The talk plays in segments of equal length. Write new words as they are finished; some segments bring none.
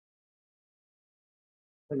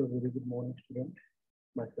Hello, very good morning, student.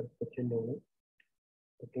 Myself, Sachin Deole,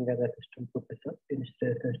 working as assistant professor in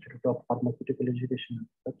State Institute of Pharmaceutical Education and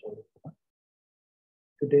Research, Odisha.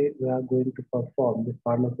 Today, we are going to perform the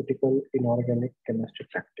pharmaceutical inorganic chemistry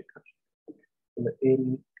practical. So the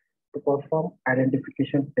aim is to perform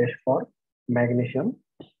identification test for magnesium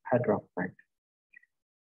hydroxide.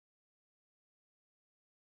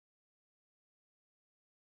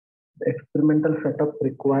 The experimental setup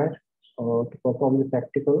required to perform the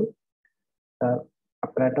practical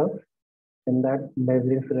apparatus. In that,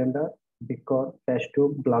 measuring cylinder, beaker, test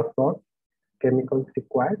tube, glass rod, chemicals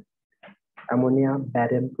required: ammonia,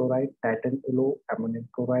 barium chloride, titan yellow, ammonium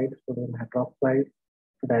chloride, sodium hydroxide,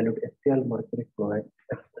 dilute HCl, mercury chloride,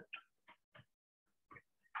 etc.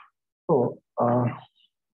 So,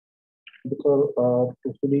 before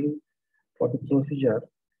proceeding for the procedure,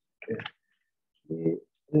 okay, the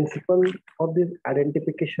principle of this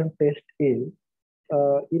identification test is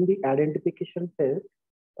in the identification test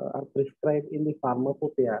are prescribed in the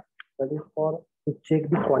pharmacopoeia, that is for to check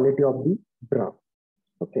the quality of the drug.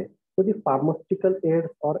 Okay, so the pharmaceutical aids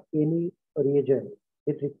or any reagent,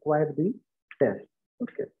 it requires the test.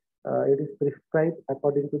 Okay, it is prescribed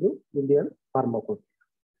according to the Indian pharmacopoeia.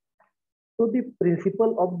 So the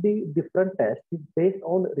principle of the different tests is based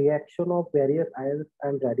on reaction of various ions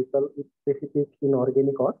and radicals with specific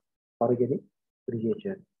inorganic or organic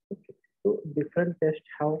reagent. Okay, so different tests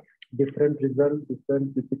have different results,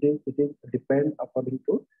 different PPTs. It is depend according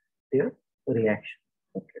to their reaction.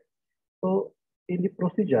 Okay, so in the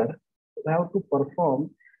procedure, we have to perform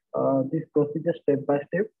this procedure step by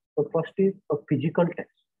step. So first is a physical test.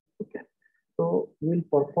 Okay, so we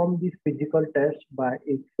will perform this physical test by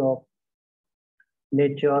its of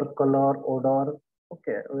nature, color, odor.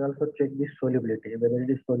 Okay, we also check the solubility, whether it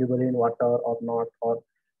is soluble in water or not, or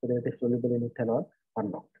whether it is soluble in ethanol or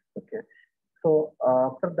not. Okay, so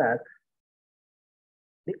after that,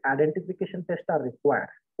 the identification tests are required.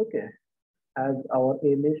 Okay, as our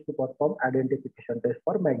aim is to perform identification test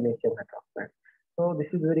for magnesium hydroxide. So this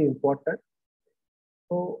is very important.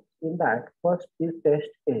 So in that, first is test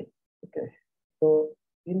A. Okay, so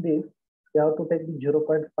in this, you have to take the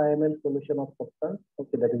 0.5 ml solution of substance.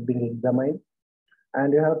 Okay, that is being examined,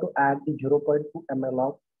 and you have to add the 0.2 ml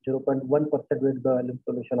of 0.1% weight by volume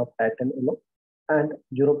solution of titan yellow and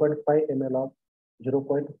 0.5 ml of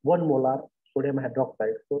 0.1 molar sodium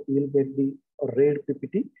hydroxide. So you will get the red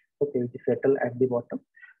PPT. Okay, which is settled at the bottom.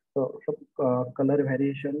 So color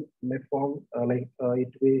variation may form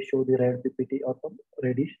it will show the red PPT or some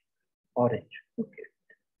reddish orange. Okay.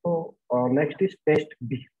 So next is test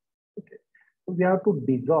B. Okay. So we have to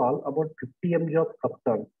dissolve about 50 mg of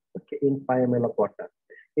substance, okay, in 5 ml of water.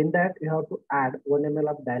 In that, you have to add 1 ml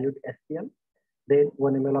of dilute HCl, then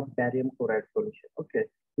 1 ml of barium chloride solution. Okay,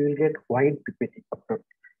 you will get white PPT after.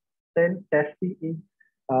 Then test B is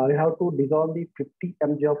you have to dissolve the 50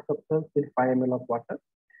 mg of substance in 5 ml of water.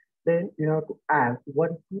 Then you have to add 1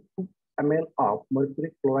 to 2 ml of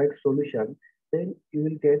mercury chloride solution. Then you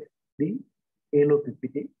will get the yellow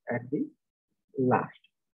PPT at the last.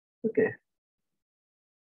 Okay.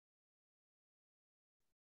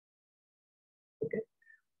 Okay.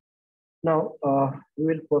 Now we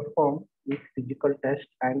will perform this physical test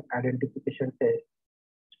and identification test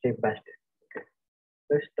step by step. Okay.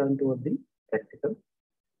 Let's turn toward the practical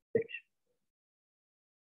section.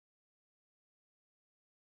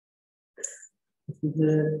 This is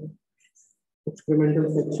the experimental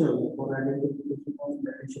section for identification of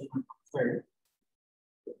magnesium hydroxide.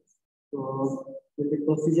 So in the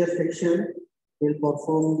procedure section, we'll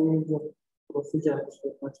perform the procedure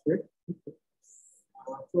step by step.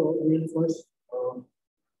 So we'll first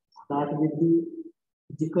start with the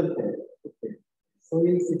physical test. Okay. So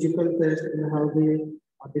in physical test, we have the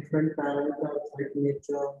different parameters like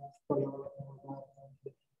nature, color,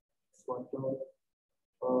 water,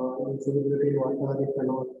 insolubility in water,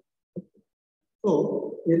 ethanol.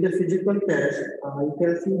 So in the physical test, you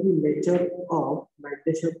can see the nature of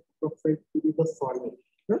magnesium hydroxide to be the solid.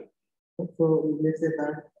 Okay? So let's say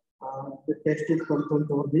that the test is confirmed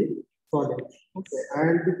for the solid. Okay,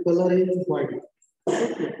 and the color is white.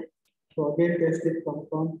 Okay, so again test is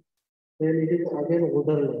confirmed. Then it is again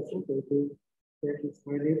odorless. Okay, test is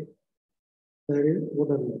valid. There is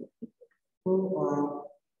odorless. So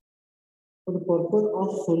for the purpose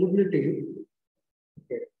of solubility,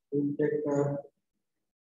 okay, we'll take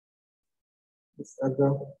this as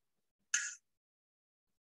a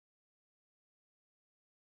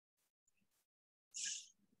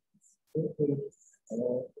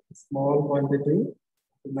small quantity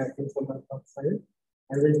of magnesium hydroxide,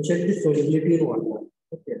 and we'll check the solubility in water.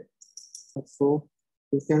 Okay, so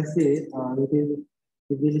you can see it is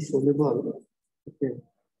easily soluble, okay,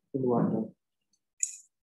 in water.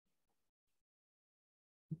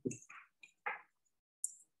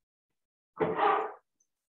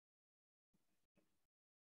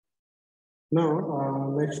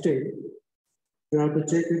 Now, next thing, you have to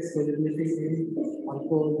check its solubility in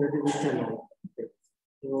alcohol, that is ethanol. Okay.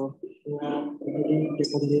 So, we have already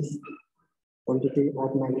taken this quantity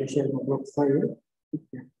of magnesium hydroxide.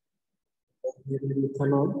 Okay. Here is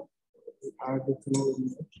ethanol. We add ethanol in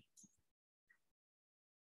it.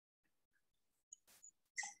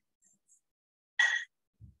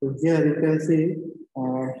 So here you can see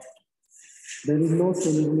there is no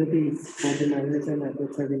solubility for the magnesium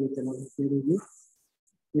hydroxide in ethanol. Here it is.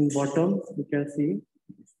 In bottom, you can see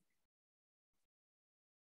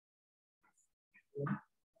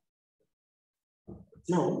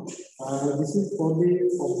now, this is for the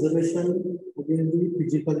observation against the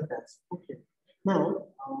physical test. Okay. Now,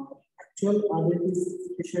 actual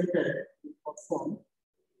identification test is performed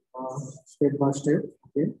step by step.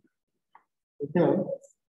 Okay. Here,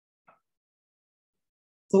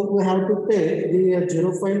 so we have to take the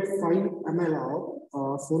 0.5 ml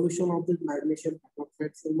of solution of the magnesium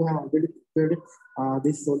hydroxide. So we have already prepared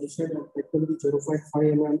this solution and taken the 0.5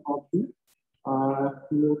 ml of the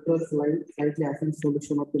neutral slightly acid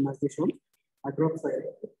solution of the magnesium hydroxide.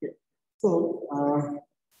 Okay. So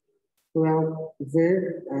we have weighed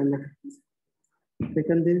and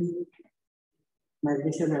taken this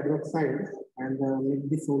magnesium hydroxide and make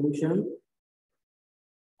the solution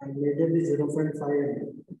and later the 0.5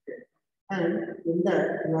 ml. Okay. And in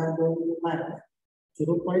that, we are going to add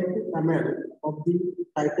 0.2 ml of the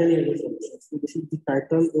title yellow solution. So this is the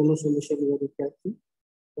title yellow solution here you can see.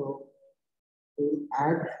 So we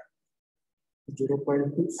add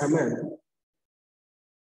 0.2 ml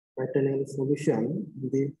title yellow solution in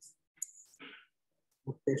the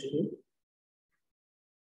test tube.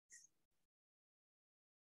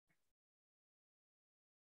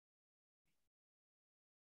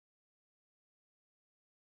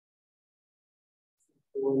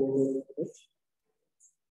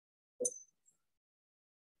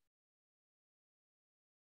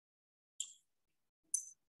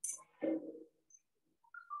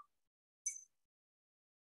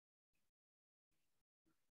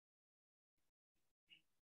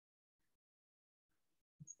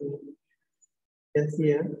 So you can see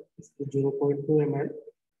here 0.2 ml.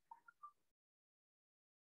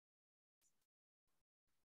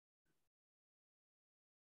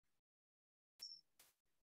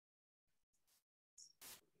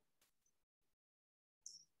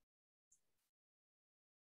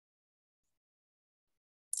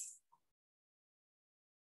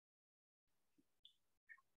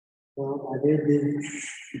 Added the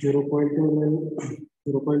 0.2 ml,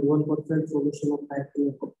 0.1% solution of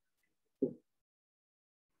title.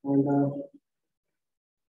 And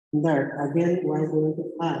that again we are going to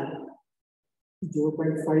add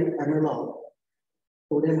 0.5 ml of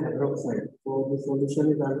sodium hydroxide. So the solution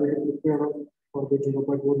is already prepared for the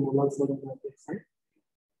 0.1 molar sodium hydroxide.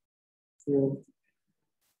 So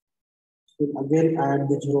we'll again add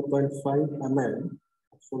the 0.5 ml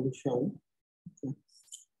of solution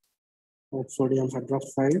of sodium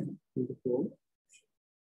hydroxide in the flow.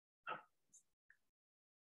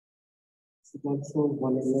 So also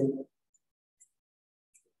 1 ml.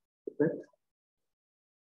 Okay.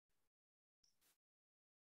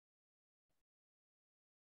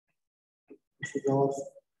 This is our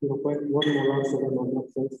 0.1 molar sodium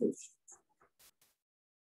hydroxide solution.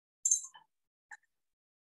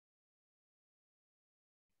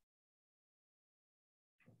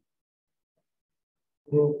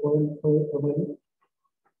 0.5 ml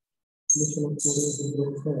solution of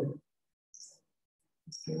sodium hydroxide.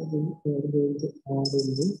 So we are going to add in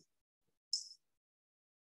the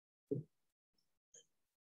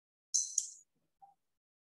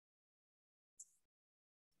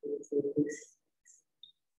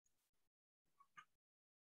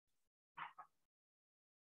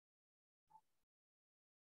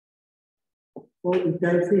so you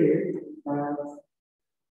can see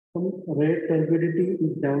some red turbidity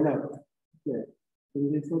is developed. Okay. So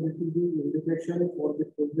this is the indication for the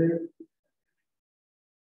presence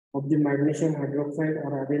of the magnesium hydroxide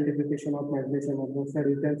or identification of magnesium hydroxide.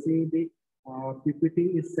 You can see the PPT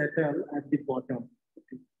is settled at the bottom.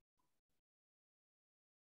 Okay.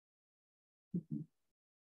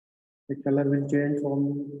 The color will change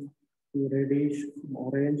from reddish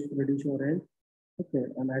orange. Okay,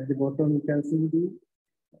 and at the bottom you can see the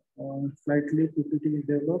slightly PPT is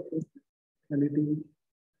developed and it is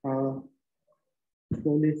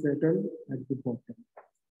slowly settled at the bottom.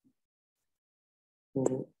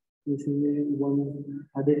 So This is one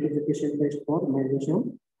identification test for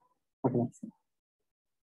magnesium hydroxide.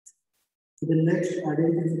 So the next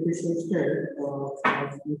identification step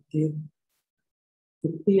we give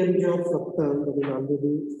 50 mg of substance that is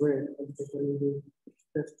already wet and taken in the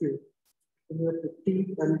test tube. So we have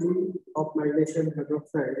 50 mg of magnesium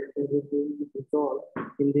hydroxide that is going to dissolve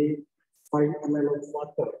in the 5 ml of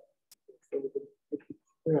water. So we can put it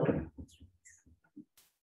here.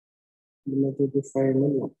 We will do 5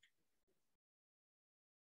 ml.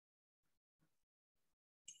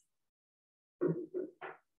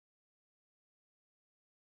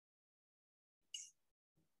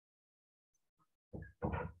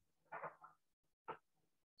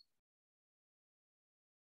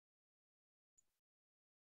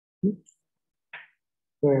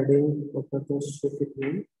 So adding potato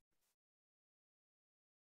shake.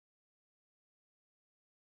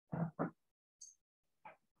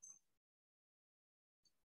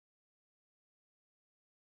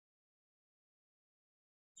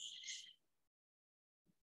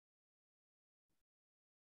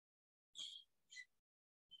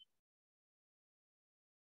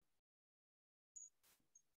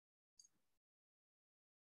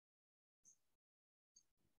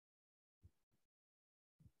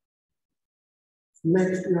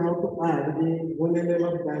 Next, we have to add the 1 ml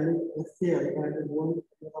of dilute HCl and 1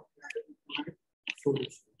 ml of dilute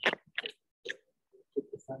solution.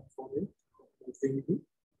 For it, using the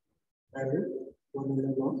dilute 1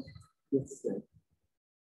 ml of HCl.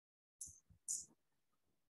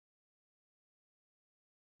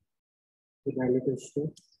 The dilute HCl.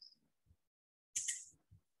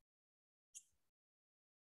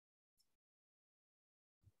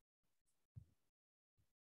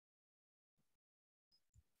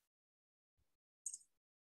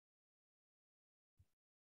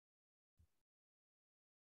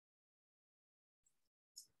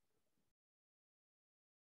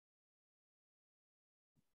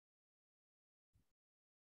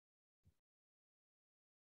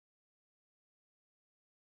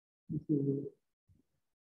 This is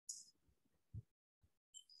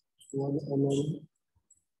 1 ml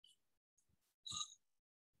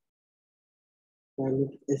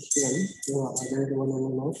dilute HCl. So added 1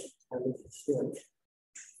 ml of dilute HCl.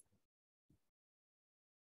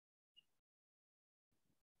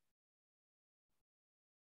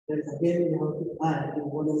 Then again, we have to add the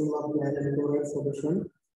 1 ml of dilute chloride solution.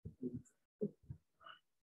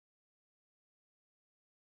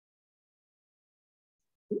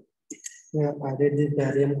 We have added the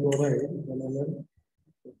barium chloride 1 ml.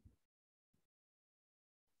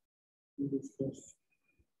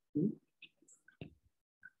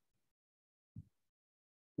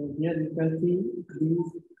 So here you can see these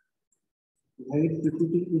white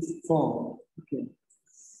PPT is formed. Okay.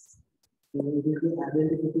 So it is the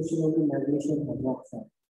identification of the magnesium hydroxide.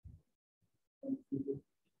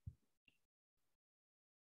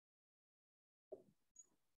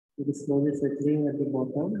 It is slowly settling at the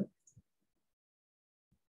bottom.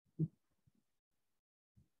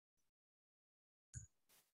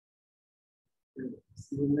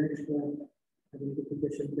 So the next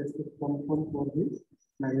identification test is confirmed for the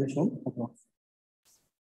magnesium hydroxide.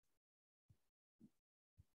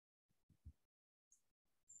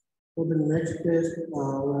 So the next test, we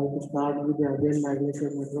have to start with the again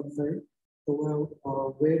magnesium hydroxide. So we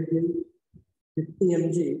have weighed the 50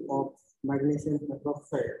 mg of magnesium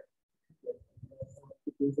hydroxide.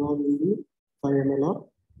 It is all in the 5 ml of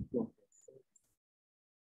water.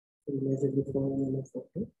 So measure the 5 ml of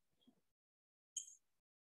water.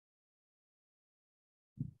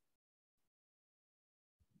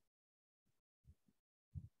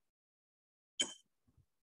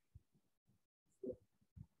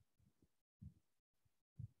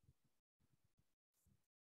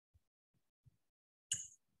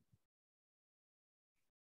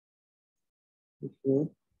 Okay.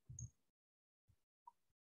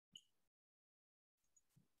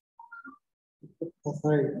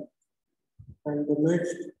 Aside. And the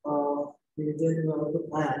next reagent we have to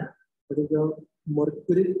add, that is a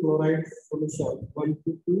mercury chloride solution, 1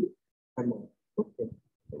 to 2 ml. Okay.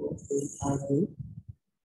 So we'll add the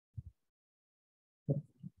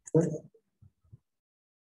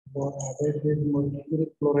added with mercury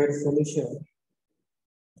chloride solution,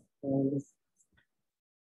 and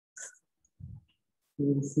we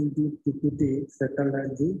will see the PPT settled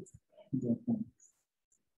at the bottom.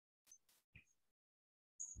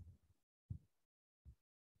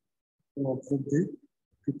 So observe the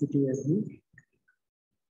PPT as the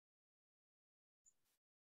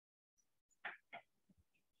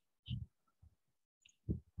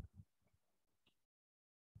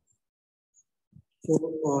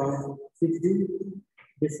with the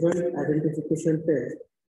different identification tests,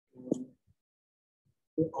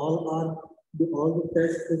 all the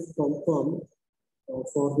tests is confirmed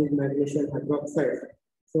for the magnesium hydroxide.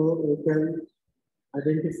 So we can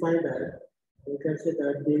identify that. We can say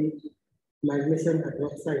that the magnesium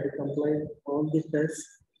hydroxide complies all the tests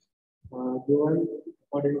given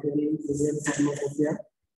according to the Indian Pharmaceutical.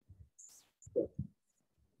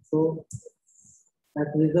 So, as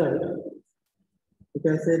a result, we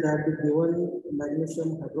can say that the given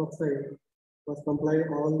magnesium hydroxide must comply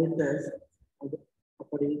all the tests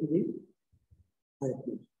according to the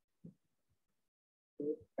IP.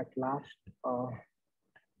 At last,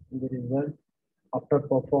 the result, after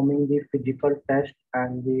performing the physical test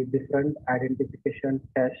and the different identification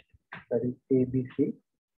test, that is ABC,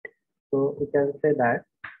 so we can say that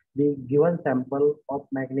the given sample of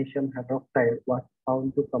magnesium hydroxide was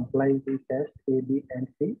found to comply with the test A, B, and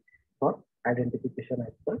C for identification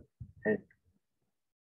as per